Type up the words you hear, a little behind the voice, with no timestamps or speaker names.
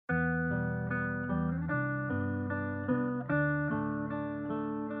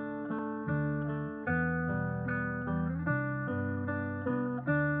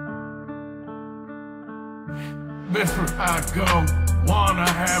Before I go, wanna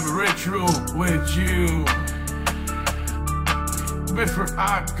have a ritual with you. Before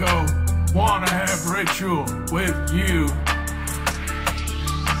I go, wanna have a ritual with you.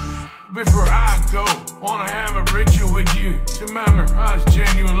 Before I go, wanna have a ritual with you to memorize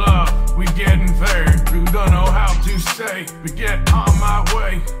genuine love. We getting there, who don't know how to say, but get on my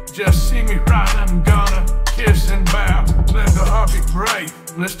way. Just see me right, I'm gonna kiss and bow. Let the heart be brave.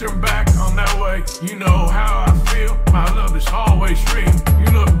 Let's turn back on that way. You know how I feel, my love is always real. You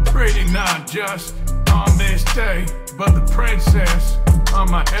look pretty, not just on this day, but the princess on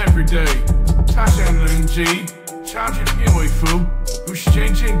my everyday. 他想人机，超级因为富，不是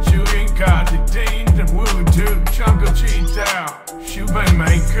真正就应该的定的无度，唱歌祈祷，修被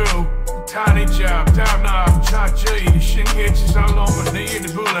美酷。他你找到那差距的心也至少落满你的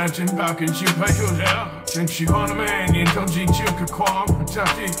不来真把根就配合了，真喜欢的每年同期就可狂，到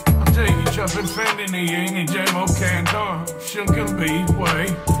底这一场纷纷的你因你这么看到，生根必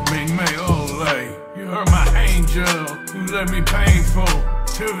会明媚欧蕾。You are my angel who let me painful.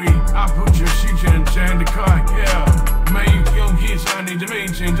 I put your shoes in the car, yeah. 没有勇气在你的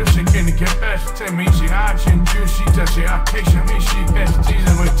面前，就是给你 capacity， 明显爱情就是这些爱情上面是 capacity，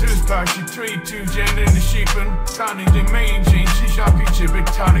 认为2 是推出简单的戏份，在你的面前是小脾气，被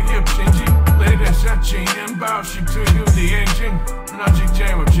他的 hip 陷阱，累得像情人保持退路的眼睛，那之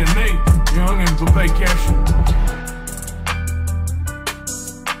间我见你永远不被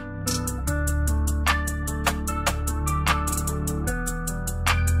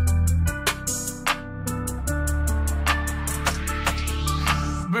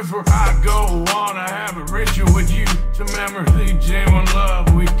I go, wanna have a ritual with you to memory genuine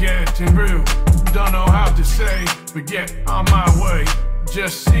love we get through. Don't know how to say, but get on my way.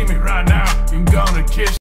 Just see me right now, I'm gonna kiss